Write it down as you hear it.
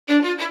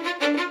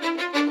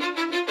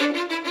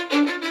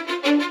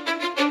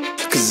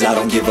Cause I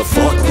don't give a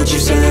fuck what you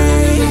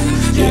say.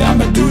 Yeah,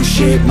 I'ma do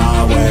shit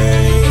my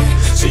way.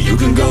 So you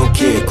can go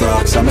kick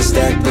rocks, I'ma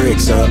stack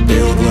bricks up,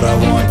 build what I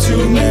want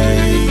to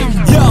make.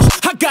 Yo,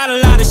 I got a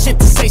lot of shit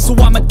to say, so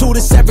I'ma do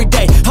this every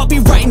day. I'll be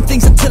writing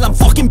things until I'm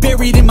fucking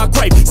buried in my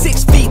grave.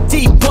 6 feet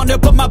deep under,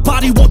 but my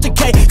body won't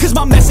decay. Cause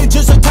my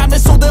messages are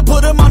timeless, so they'll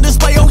put them on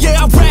display. Oh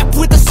yeah, I rap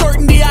with a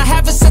certainty, I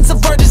have a sense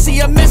of urgency.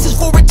 A message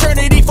for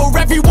eternity, for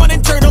everyone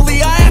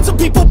internally. I had some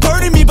people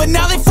burning me, but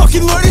now they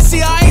fucking learn to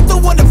see I ain't the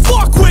one to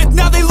fuck with,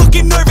 now they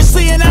looking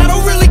nervously. And I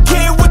don't really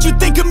care what you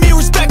think of me,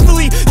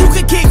 respectfully. You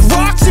can kick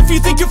rocks if you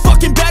think you're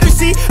fucking better,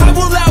 see. I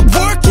will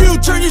outwork you,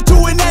 turn you to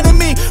an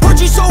enemy.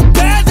 Hurt you so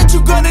bad that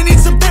you're gonna need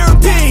some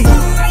therapy.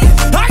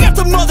 I got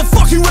the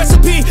motherfucking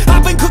recipe,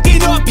 I've been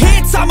cooking up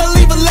hits, I'ma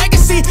leave a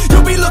legacy.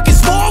 You'll be looking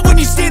small when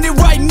you're standing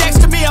right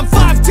next to me. I'm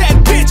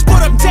 5'10", bitch,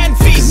 but I'm 10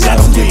 feet Cause I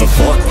don't give a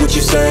fuck what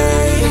you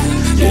say.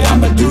 Yeah,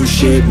 I'ma do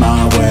shit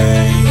my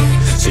way.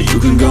 So you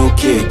can go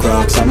kick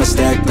rocks, I'ma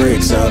stack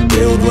bricks up,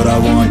 build what I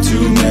want to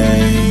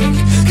make.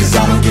 Cause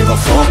I don't give a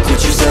fuck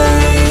what you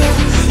say.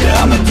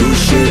 Yeah, I'ma do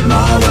shit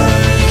my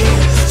way.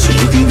 So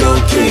you can go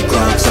kick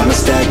rocks, I'ma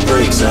stack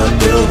bricks up,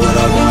 build what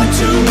I want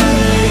to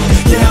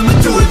make. Yeah,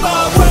 I'ma do it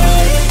my way.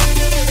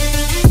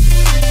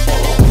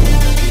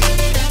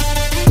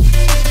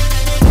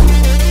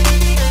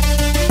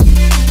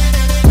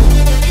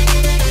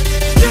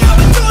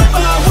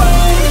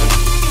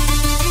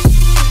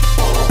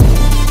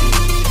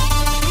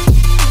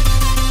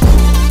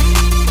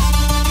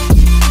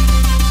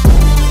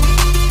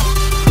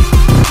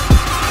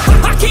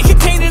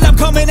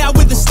 Coming out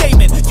with a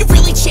statement. You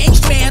really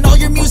changed, man, all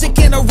your music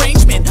and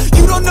arrangement.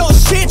 You don't know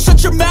shit,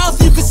 shut your mouth,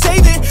 you can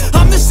save it.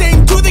 I'm the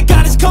same dude that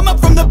got his come up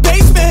from the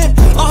basement.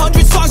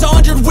 100 songs,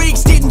 100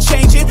 weeks, didn't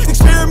change it.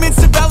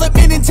 Experiments,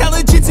 development,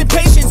 intelligence, and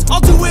patience.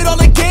 I'll do it all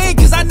again,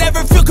 cause I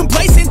never feel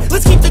complacent.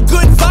 Let's keep the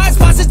good vibes,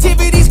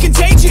 positivity's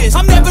contagious.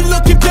 I'm never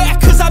looking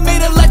back, cause I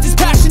made a life that's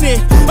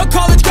passionate. A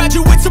college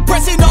graduate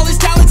suppressing all his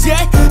talents,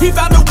 yeah. He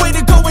found a way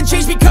to go and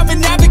change,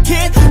 becoming average.